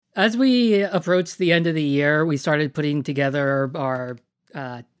As we approached the end of the year, we started putting together our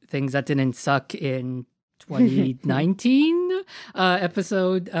things that didn't suck in 2019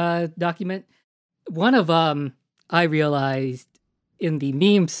 episode document. One of them I realized in the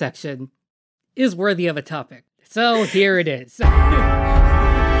meme section is worthy of a topic. So here it is. I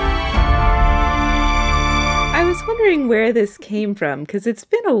was wondering where this came from, because it's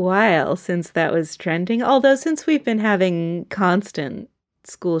been a while since that was trending. Although since we've been having constant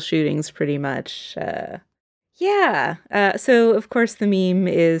school shootings pretty much. So, of course, the meme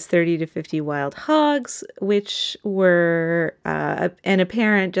is 30 to 50 wild hogs, which were an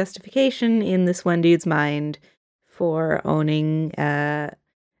apparent justification in this one dude's mind for owning a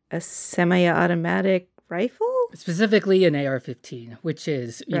semi-automatic rifle? Specifically an AR-15, which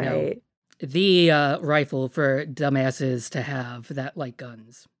is, you know, the rifle for dumbasses to have that like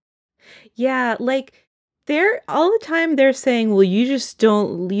guns. Yeah, like they're all the time they're saying, well, you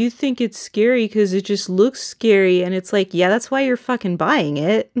think it's scary because it just looks scary. And it's like, yeah, that's why you're fucking buying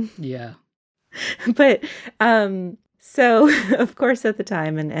it. Yeah. But, so of course at the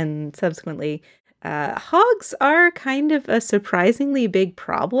time and subsequently, hogs are kind of a surprisingly big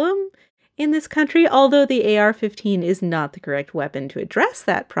problem in this country, although the AR-15 is not the correct weapon to address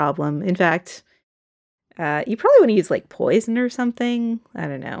that problem. In fact, you probably want to use like poison or something. I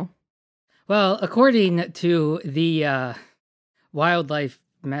don't know. Well, according to the wildlife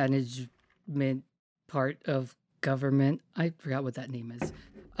management part of government, I forgot what that name is.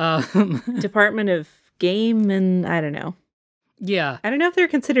 Department of Game and I don't know. Yeah. I don't know if they're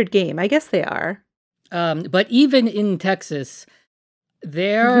considered game. I guess they are. But even in Texas,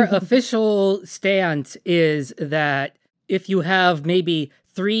 their official stance is that if you have maybe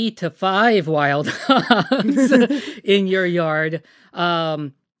 3 to 5 wild hogs in your yard,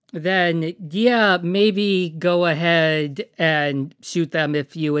 then yeah, maybe go ahead and shoot them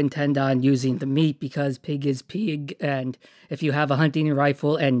if you intend on using the meat, because pig is pig, and if you have a hunting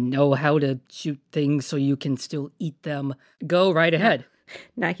rifle and know how to shoot things so you can still eat them, go right ahead.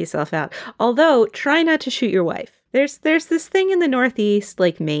 Knock yourself out. Although, try not to shoot your wife. There's this thing in the Northeast,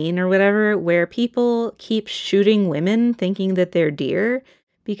 like Maine or whatever, where people keep shooting women thinking that they're deer.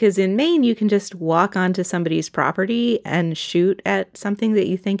 Because in Maine, you can just walk onto somebody's property and shoot at something that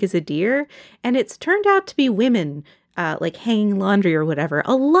you think is a deer. And it's turned out to be women, like hanging laundry or whatever,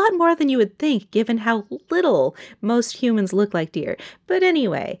 a lot more than you would think, given how little most humans look like deer. But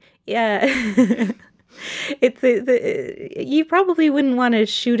anyway, yeah, you probably wouldn't want to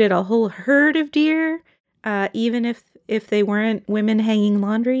shoot at a whole herd of deer, even if they weren't women hanging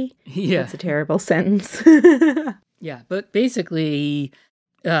laundry. Yeah. That's a terrible sentence. Yeah, but basically,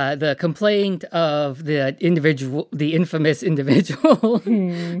 the complaint of the infamous individual,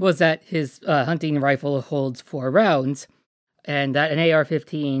 was that his hunting rifle holds 4 rounds, and that an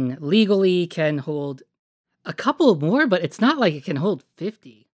AR-15 legally can hold a couple more, but it's not like it can hold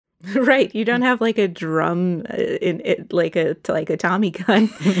 50. Right, you don't have like a drum in it, like a Tommy gun.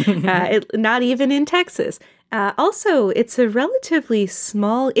 Not even in Texas. Also, it's a relatively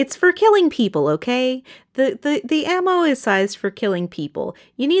small. It's for killing people. Okay, the ammo is sized for killing people.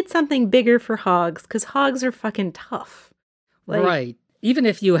 You need something bigger for hogs because hogs are fucking tough. Right. Even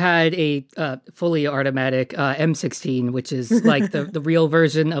if you had a fully automatic M16, which is like the real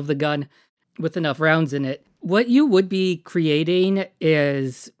version of the gun with enough rounds in it, what you would be creating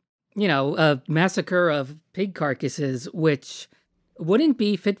is, you know, a massacre of pig carcasses, which wouldn't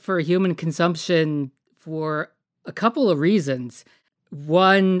be fit for human consumption for a couple of reasons.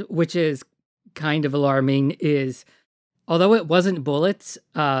 One, which is kind of alarming, is although it wasn't bullets,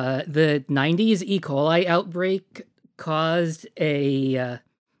 the 90s E. coli outbreak caused a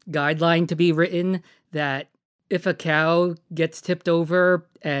guideline to be written that if a cow gets tipped over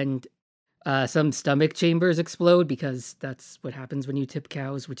and some stomach chambers explode, because that's what happens when you tip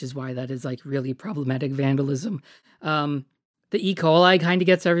cows, which is why that is like really problematic vandalism. The E. coli kind of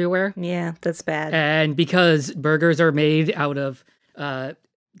gets everywhere. Yeah, that's bad. And because burgers are made out of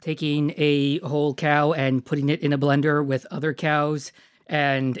taking a whole cow and putting it in a blender with other cows,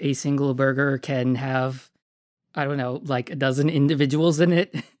 and a single burger can have, I don't know, like a dozen individuals in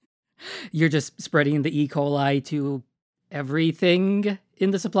it, you're just spreading the E. coli to everything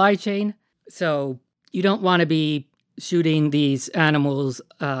in the supply chain. So you don't want to be shooting these animals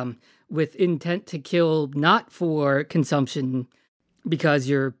with intent to kill, not for consumption, because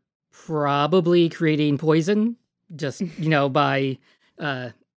you're probably creating poison just, you know, by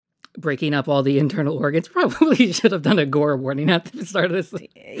breaking up all the internal organs. Probably should have done a gore warning at the start of this.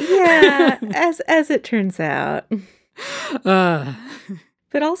 Yeah, as it turns out.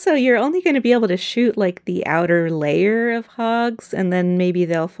 But also, you're only going to be able to shoot like the outer layer of hogs, and then maybe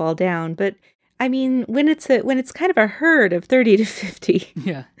they'll fall down. But I mean, when it's kind of a herd of 30 to 50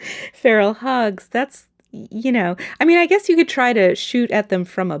 Yeah. feral hogs, that's I mean, I guess you could try to shoot at them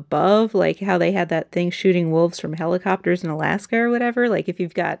from above, like how they had that thing shooting wolves from helicopters in Alaska or whatever. Like if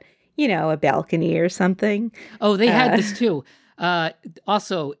you've got, a balcony or something. Oh, they had this too.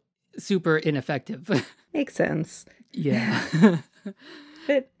 Also super ineffective. Makes sense. Yeah.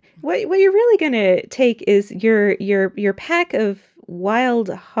 But what you're really gonna take is your pack of wild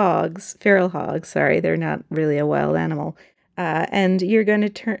hogs, feral hogs. Sorry, they're not really a wild animal. And you're gonna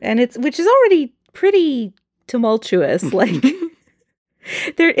turn, and which is already pretty tumultuous. Like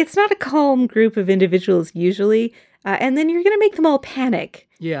it's not a calm group of individuals usually. And then you're gonna make them all panic.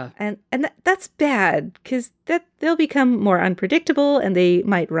 Yeah. And that's bad because they'll become more unpredictable and they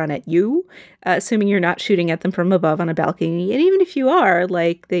might run at you, assuming you're not shooting at them from above on a balcony. And even if you are,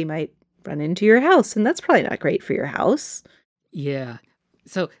 like, they might run into your house, and that's probably not great for your house. Yeah.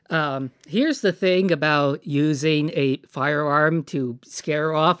 So here's the thing about using a firearm to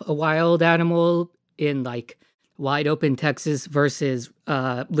scare off a wild animal in like wide open Texas versus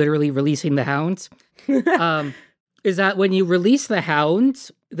literally releasing the hounds. Is that when you release the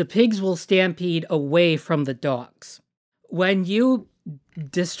hounds, the pigs will stampede away from the dogs. When you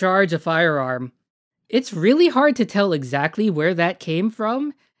discharge a firearm, it's really hard to tell exactly where that came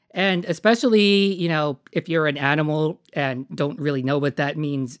from. And especially, if you're an animal and don't really know what that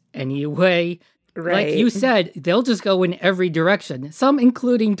means anyway, Right. like you said, they'll just go in every direction, some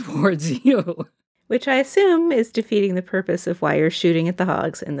including towards you. Which I assume is defeating the purpose of why you're shooting at the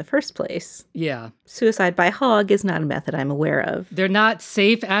hogs in the first place. Yeah. Suicide by hog is not a method I'm aware of. They're not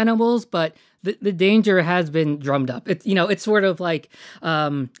safe animals, but the danger has been drummed up. It's sort of like,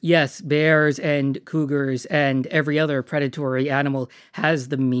 yes, bears and cougars and every other predatory animal has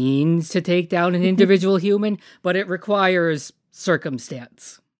the means to take down an individual human, but it requires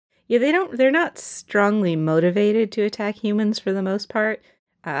circumstance. Yeah, they're not strongly motivated to attack humans for the most part.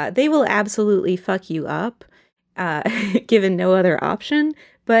 They will absolutely fuck you up, given no other option.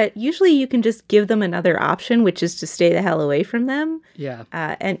 But usually you can just give them another option, which is to stay the hell away from them. Yeah.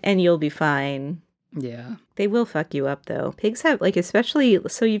 And you'll be fine. Yeah. They will fuck you up, though. Pigs have, like, especially,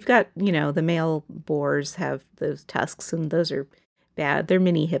 so you've got, the male boars have those tusks, and those are bad. They're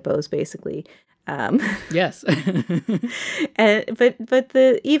mini hippos, basically. Yes. But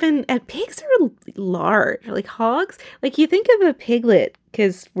even pigs are large, like hogs. Like you think of a piglet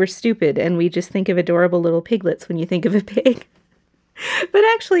because we're stupid and we just think of adorable little piglets when you think of a pig. But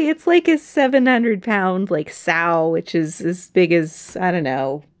actually, it's like a 700-pound like sow, which is as big as, I don't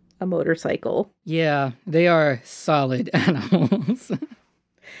know, a motorcycle. Yeah, they are solid animals.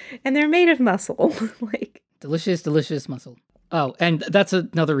 And they're made of muscle, like delicious, delicious muscle. Oh, and that's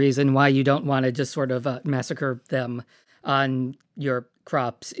another reason why you don't want to just sort of massacre them on your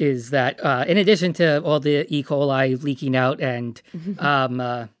crops is that in addition to all the E. coli leaking out and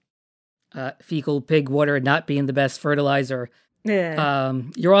fecal pig water not being the best fertilizer,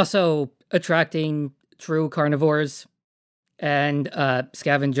 you're also attracting true carnivores and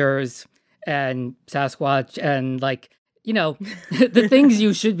scavengers and Sasquatch and the things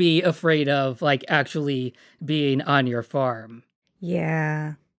you should be afraid of, like actually being on your farm.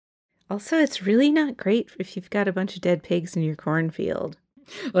 Yeah. Also, it's really not great if you've got a bunch of dead pigs in your cornfield.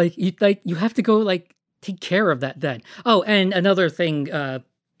 You have to go take care of that then. Oh, and another thing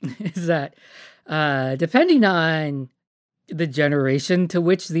is that depending on the generation to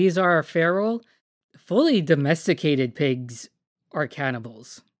which these are feral, fully domesticated pigs are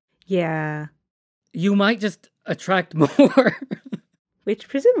cannibals. Yeah. You might just attract more. Which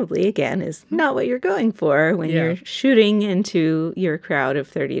presumably, again, is not what you're going for when you're shooting into your crowd of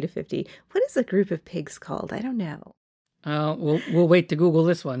 30 to 50. What is a group of pigs called? I don't know. We'll wait to Google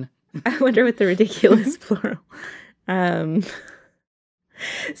this one. I wonder what the ridiculous plural.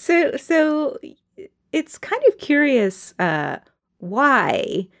 So it's kind of curious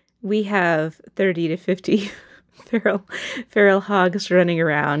why we have 30 to 50 feral hogs running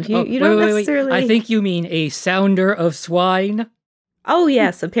around. You don't necessarily... I think you mean a sounder of swine. Oh,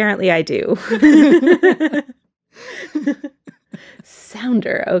 yes, apparently I do.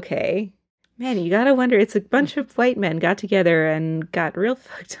 Sounder, okay. Man, you gotta wonder, it's a bunch of white men got together and got real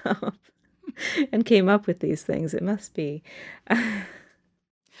fucked up and came up with these things. It must be.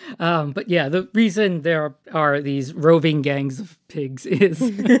 But yeah, the reason there are these roving gangs of pigs is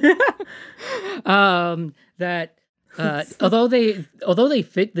that although they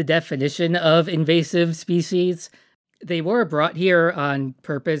fit the definition of invasive species, they were brought here on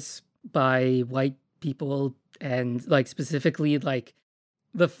purpose by white people and specifically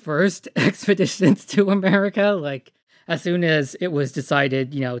the first expeditions to America. Like, as soon as it was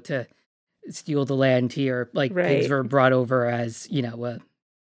decided, to steal the land here, like pigs Right. were brought over as, a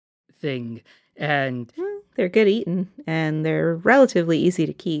thing. And They're good eating, and they're relatively easy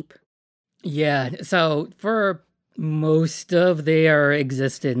to keep. yeah, so for most of their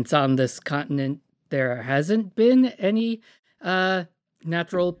existence on this continent, there hasn't been any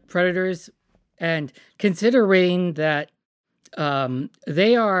natural predators. And considering that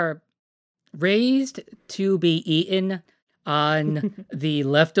they are raised to be eaten on the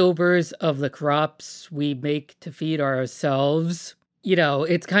leftovers of the crops we make to feed ourselves,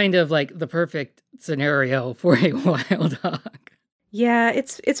 it's kind of like the perfect scenario for a wild hog. Yeah,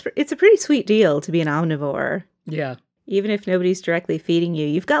 it's a pretty sweet deal to be an omnivore. Yeah. Even if nobody's directly feeding you,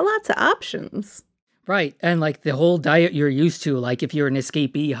 you've got lots of options. Right. And like the whole diet you're used to, like if you're an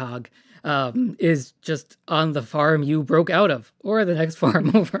escapee hog, is just on the farm you broke out of or the next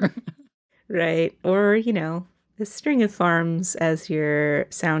farm over. Right. Or, a string of farms as your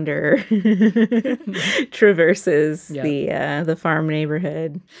sounder traverses the farm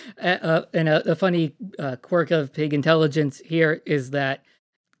neighborhood. And a funny quirk of pig intelligence here is that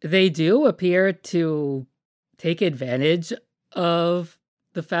they do appear to take advantage of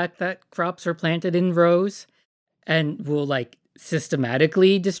the fact that crops are planted in rows and will like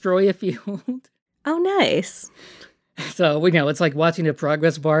systematically destroy a field. Oh, nice. So we know it's like watching a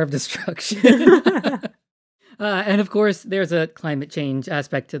progress bar of destruction. And of course, there's a climate change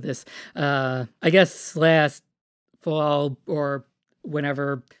aspect to this. I guess last fall or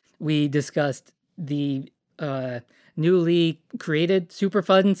whenever we discussed the newly created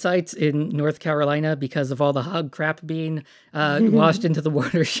Superfund sites in North Carolina because of all the hog crap being washed into the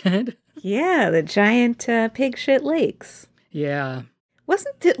watershed. Yeah, the giant pig shit lakes. Yeah.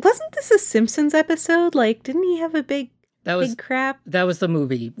 Wasn't this a Simpsons episode? Like, didn't he have a big pig crap? That was the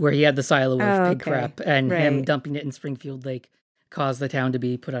movie where he had the silo of pig crap, and him Right. dumping it in Springfield Lake caused the town to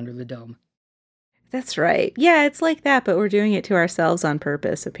be put under the dome. That's right. Yeah, it's like that, but we're doing it to ourselves on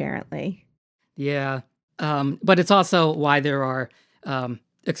purpose, apparently. Yeah. But it's also why there are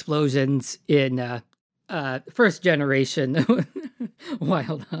explosions in first generation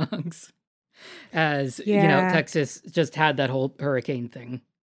wild hogs. As, Texas just had that whole hurricane thing.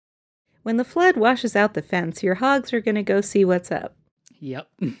 When the flood washes out the fence, your hogs are going to go see what's up. Yep.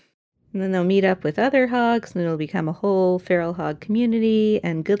 And then they'll meet up with other hogs, and it'll become a whole feral hog community,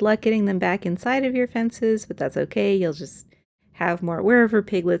 and good luck getting them back inside of your fences, but that's okay. You'll just have more wherever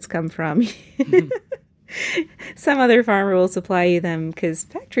piglets come from. Some other farmer will supply you them, because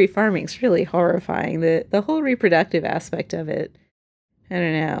factory farming's really horrifying. The whole reproductive aspect of it. I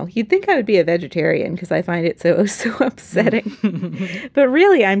don't know. You'd think I would be a vegetarian because I find it so upsetting. But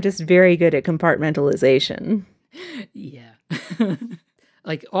really, I'm just very good at compartmentalization. Yeah.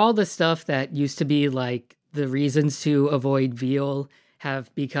 Like all the stuff that used to be like the reasons to avoid veal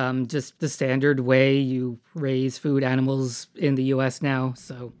have become just the standard way you raise food animals in the US now.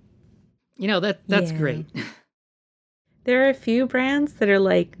 So, that's great. There are a few brands that are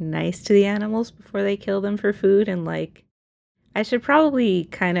like nice to the animals before they kill them for food, and like I should probably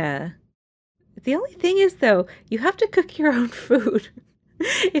kind of... The only thing is, though, you have to cook your own food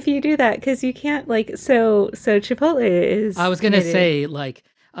if you do that, because you can't, like... So Chipotle is... I was going to say, like,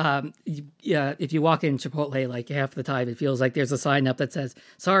 if you walk in Chipotle, like, half the time, it feels like there's a sign up that says,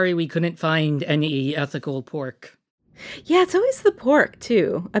 sorry, we couldn't find any ethical pork. Yeah, it's always the pork,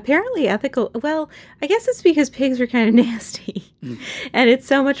 too. Apparently ethical... Well, I guess it's because pigs are kind of nasty. And it's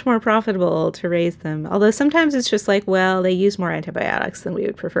so much more profitable to raise them. Although sometimes it's just like, well, they use more antibiotics than we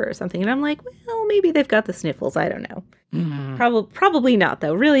would prefer or something. And I'm like, well, maybe they've got the sniffles. I don't know. Probably not,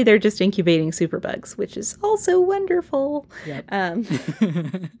 though. Really, they're just incubating superbugs, which is also wonderful. Yep.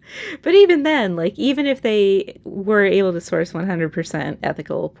 But even then, like, even if they were able to source 100%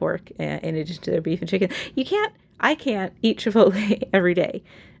 ethical pork in addition to their beef and chicken, I can't eat Chipotle every day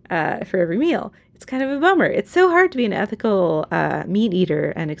for every meal. It's kind of a bummer. It's so hard to be an ethical meat eater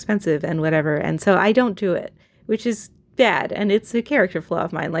and expensive and whatever. And so I don't do it, which is bad. And it's a character flaw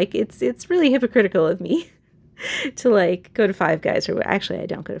of mine. Like, it's really hypocritical of me to, like, go to Five Guys. Or actually, I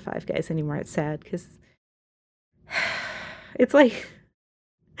don't go to Five Guys anymore. It's sad because it's like,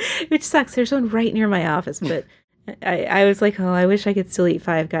 which sucks. There's one right near my office, but... I was like, oh, I wish I could still eat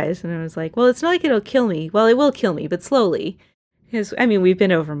Five Guys. And I was like, well, it's not like it'll kill me. Well, it will kill me, but slowly. Because, I mean, we've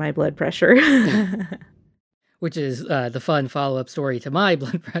been over my blood pressure. Which is the fun follow-up story to my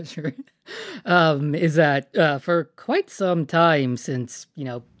blood pressure, is that for quite some time since,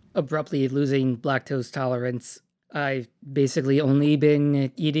 abruptly losing lactose tolerance, I've basically only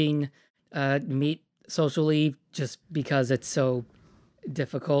been eating meat socially just because it's so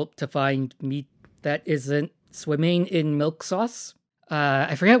difficult to find meat that isn't swimming in milk sauce.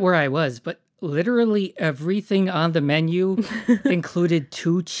 I forget where I was, but literally everything on the menu included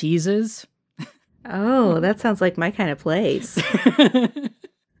 2 cheeses. Oh, that sounds like my kind of place.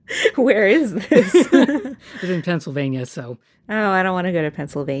 Where is this? It's in Pennsylvania, so. Oh, I don't want to go to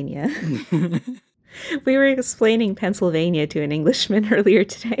Pennsylvania. We were explaining Pennsylvania to an Englishman earlier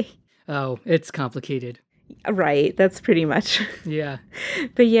today. Oh, it's complicated. Right, that's pretty much. Yeah.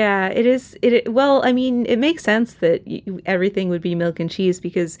 But yeah, it is. Well, I mean, it makes sense that everything would be milk and cheese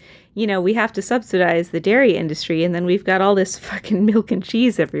because, we have to subsidize the dairy industry, and then we've got all this fucking milk and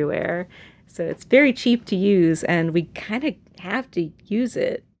cheese everywhere. So it's very cheap to use, and we kind of have to use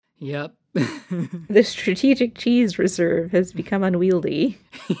it. Yep. The strategic cheese reserve has become unwieldy.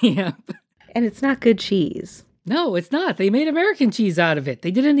 Yep. And it's not good cheese. No, it's not. They made American cheese out of it.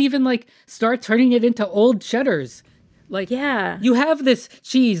 They didn't even start turning it into old cheddars. Yeah. You have this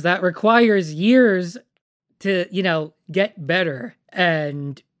cheese that requires years to, get better.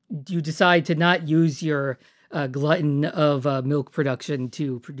 And you decide to not use your glutton of milk production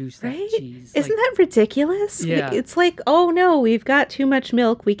to produce that cheese. Isn't that ridiculous? Yeah. It's like, oh no, we've got too much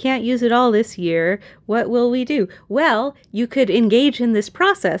milk. We can't use it all this year. What will we do? Well, you could engage in this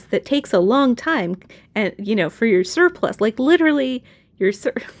process that takes a long time and, for your surplus, literally your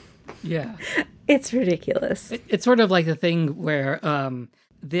Yeah. It's ridiculous. It's sort of like the thing where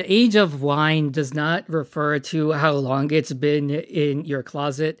the age of wine does not refer to how long it's been in your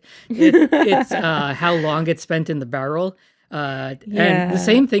closet. It's how long it's spent in the barrel. And the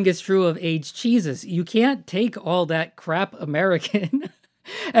same thing is true of aged cheeses. You can't take all that crap American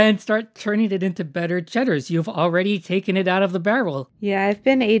and start turning it into better cheddars. You've already taken it out of the barrel. Yeah, I've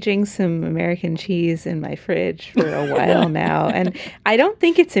been aging some American cheese in my fridge for a while now, and I don't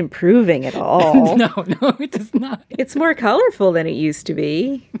think it's improving at all. No, it does not. It's more colorful than it used to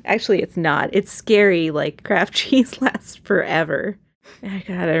be. Actually, it's not. It's scary, craft cheese lasts forever. Oh,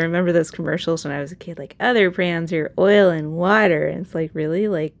 God, I remember those commercials when I was a kid, other brands are oil and water, and it's really?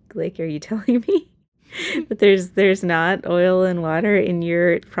 Are you telling me? But there's not oil and water in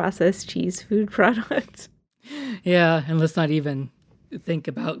your processed cheese food product. Yeah, and let's not even think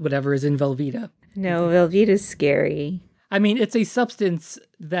about whatever is in Velveeta. No, Velveeta's scary. I mean, it's a substance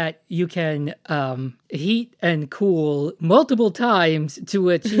that you can heat and cool multiple times to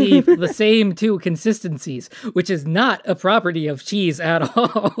achieve the same 2 consistencies, which is not a property of cheese at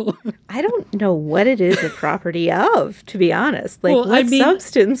all. I don't know what it is a property of, to be honest.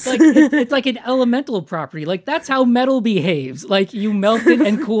 Substance? It's like an elemental property. That's how metal behaves. You melt it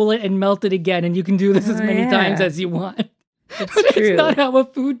and cool it and melt it again, and you can do this as many times as you want. It's but true. It's not how a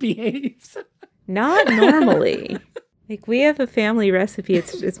food behaves. Not normally. We have a family recipe.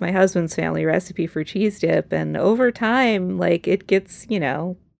 It's my husband's family recipe for cheese dip. And over time, it gets,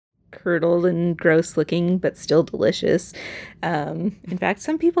 curdled and gross looking, but still delicious. In fact,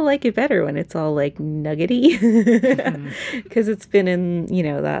 some people like it better when it's all nuggety because it's been in,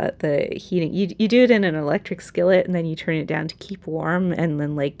 the heating. You do it in an electric skillet and then you turn it down to keep warm and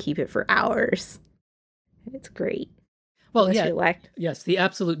then keep it for hours. It's great. Well, yes, the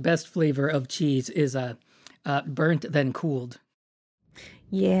absolute best flavor of cheese is burnt then cooled.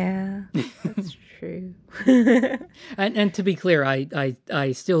 Yeah, that's true. and to be clear,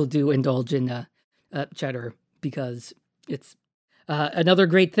 I still do indulge in cheddar because it's another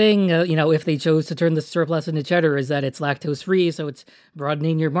great thing. If they chose to turn the surplus into cheddar, is that it's lactose free, so it's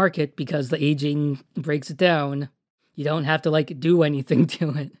broadening your market because the aging breaks it down. You don't have to do anything to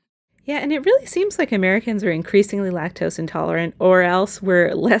it. Yeah, and it really seems like Americans are increasingly lactose intolerant, or else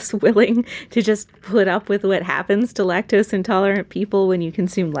we're less willing to just put up with what happens to lactose intolerant people when you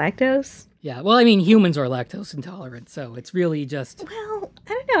consume lactose. Yeah, well, I mean, humans are lactose intolerant, so it's really just... Well,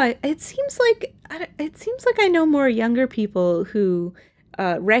 I don't know. It seems like I know more younger people who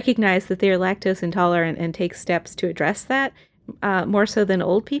recognize that they're lactose intolerant and take steps to address that. More so than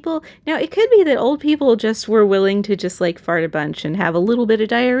old people. Now, it could be that old people just were willing to just fart a bunch and have a little bit of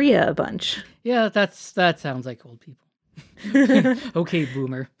diarrhea a bunch. Yeah, that sounds like old people. Okay,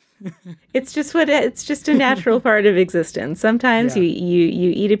 boomer. It's just a natural part of existence. Sometimes you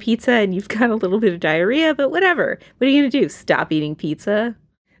eat a pizza and you've got a little bit of diarrhea, but whatever. What are you going to do? Stop eating pizza?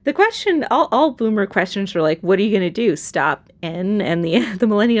 The question, all boomer questions are what are you going to do? Stop and the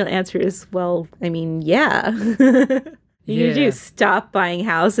millennial answer is, well, I mean, yeah. You need to stop buying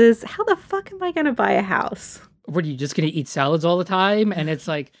houses. How the fuck am I going to buy a house? What, are you just going to eat salads all the time? And it's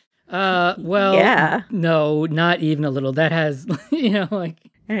well, yeah. No, not even a little. That has,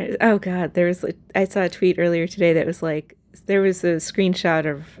 Oh, God. I saw a tweet earlier today that was there was a screenshot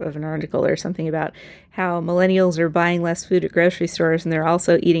of an article or something about how millennials are buying less food at grocery stores and they're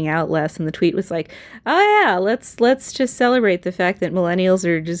also eating out less. And the tweet was like, "Oh yeah, let's just celebrate the fact that millennials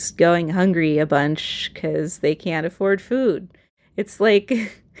are just going hungry a bunch because they can't afford food." It's like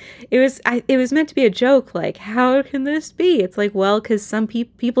it was meant to be a joke. Like, how can this be? It's like, well, because some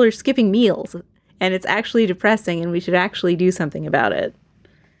people are skipping meals, and it's actually depressing, and we should actually do something about it.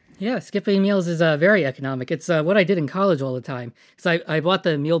 Yeah, skipping meals is very economic. It's what I did in college all the time. So I bought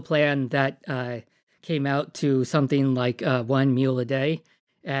the meal plan that came out to something like one meal a day,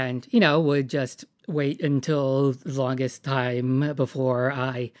 and would just wait until the longest time before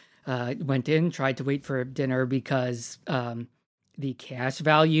I went in. Tried to wait for dinner because the cash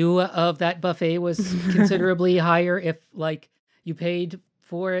value of that buffet was considerably higher if like you paid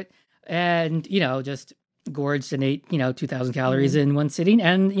for it, and just gorged and ate 2,000 calories in one sitting,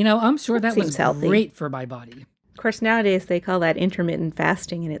 and I'm sure that was healthy. Great for my body. Of course, nowadays they call that intermittent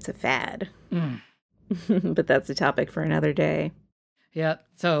fasting, and it's a fad. But that's a topic for another day. Yeah.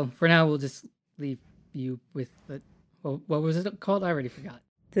 So for now, we'll just leave you with the what was it called? I already forgot.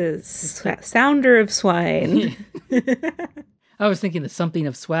 The sounder of swine. I was thinking the something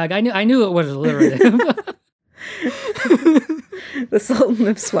of swag. I knew it was alliterative. The Sultan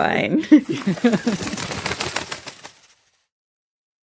of Swine.